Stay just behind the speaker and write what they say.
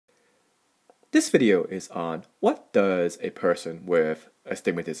This video is on what does a person with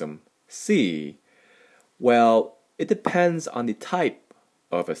astigmatism see? Well, it depends on the type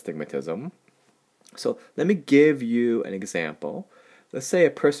of astigmatism. So let me give you an example. Let's say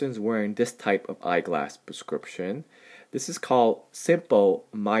a person is wearing this type of eyeglass prescription. This is called simple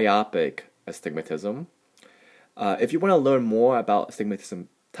myopic astigmatism. If you want to learn more about astigmatism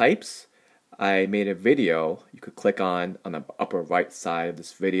types, I made a video. You could click on the upper right side of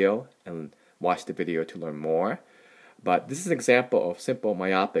this video and watch the video to learn more. But this is an example of simple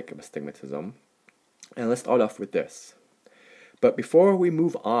myopic astigmatism. And let's start off with this. But before we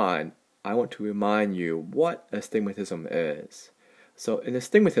move on, I want to remind you what astigmatism is. So in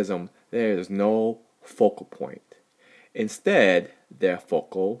astigmatism, there is no focal point. Instead, there are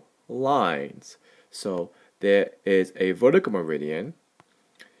focal lines. So there is a vertical meridian.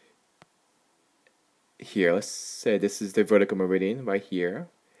 Here, let's say this is the vertical meridian right here.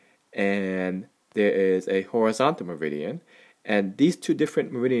 And there is a horizontal meridian. And these two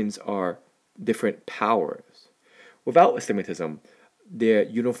different meridians are different powers. Without astigmatism, they're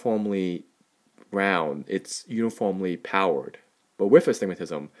uniformly round. It's uniformly powered. But with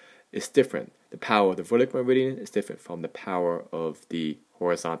astigmatism, it's different. The power of the vertical meridian is different from the power of the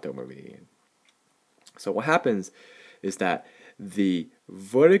horizontal meridian. So what happens is that the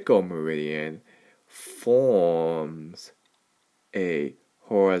vertical meridian forms a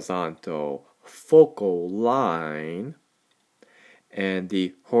horizontal focal line, and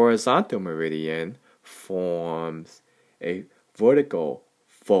the horizontal meridian forms a vertical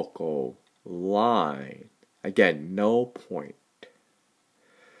focal line. Again, no point.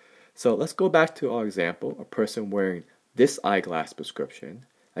 So let's go back to our example, a person wearing this eyeglass prescription.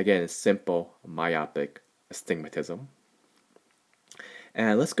 Again, it's simple myopic astigmatism.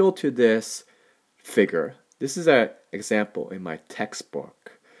 And let's go to this figure. This is an example in my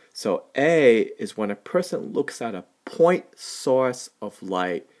textbook. So A is when a person looks at a point source of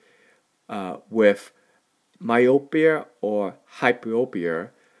light with myopia or hyperopia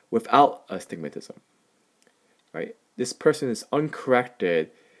without astigmatism. Right? This person is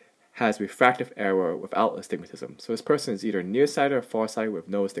uncorrected, has refractive error without astigmatism. So this person is either nearsighted or farsighted with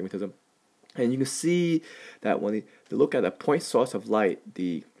no astigmatism. And you can see that when they look at a point source of light,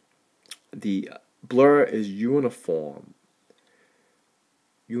 the blur is uniform.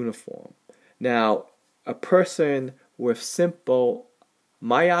 Now, a person with simple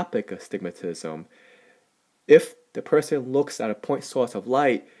myopic astigmatism, if the person looks at a point source of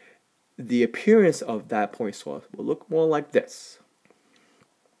light, the appearance of that point source will look more like this.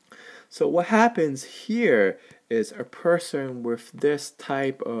 So what happens here is a person with this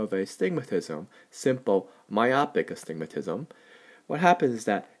type of astigmatism, simple myopic astigmatism, what happens is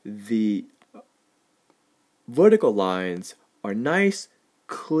that the vertical lines are nice,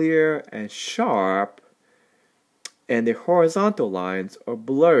 clear, and sharp, and the horizontal lines are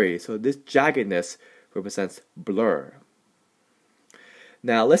blurry. So this jaggedness represents blur.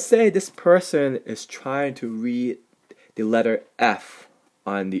 Now let's say this person is trying to read the letter F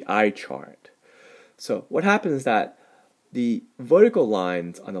on the eye chart. So what happens is that the vertical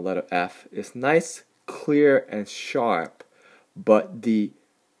lines on the letter F is nice, clear, and sharp, but the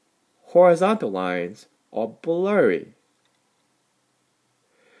horizontal lines are blurry.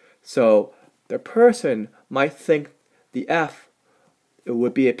 So the person might think the F it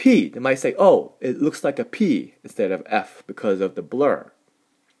would be a P. They might say, oh, it looks like a P instead of F because of the blur.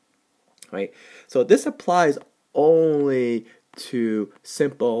 Right? So this applies only to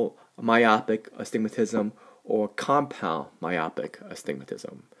simple myopic astigmatism or compound myopic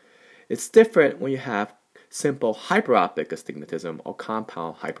astigmatism. It's different when you have simple hyperopic astigmatism or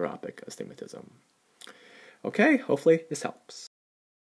compound hyperopic astigmatism. Okay, hopefully this helps.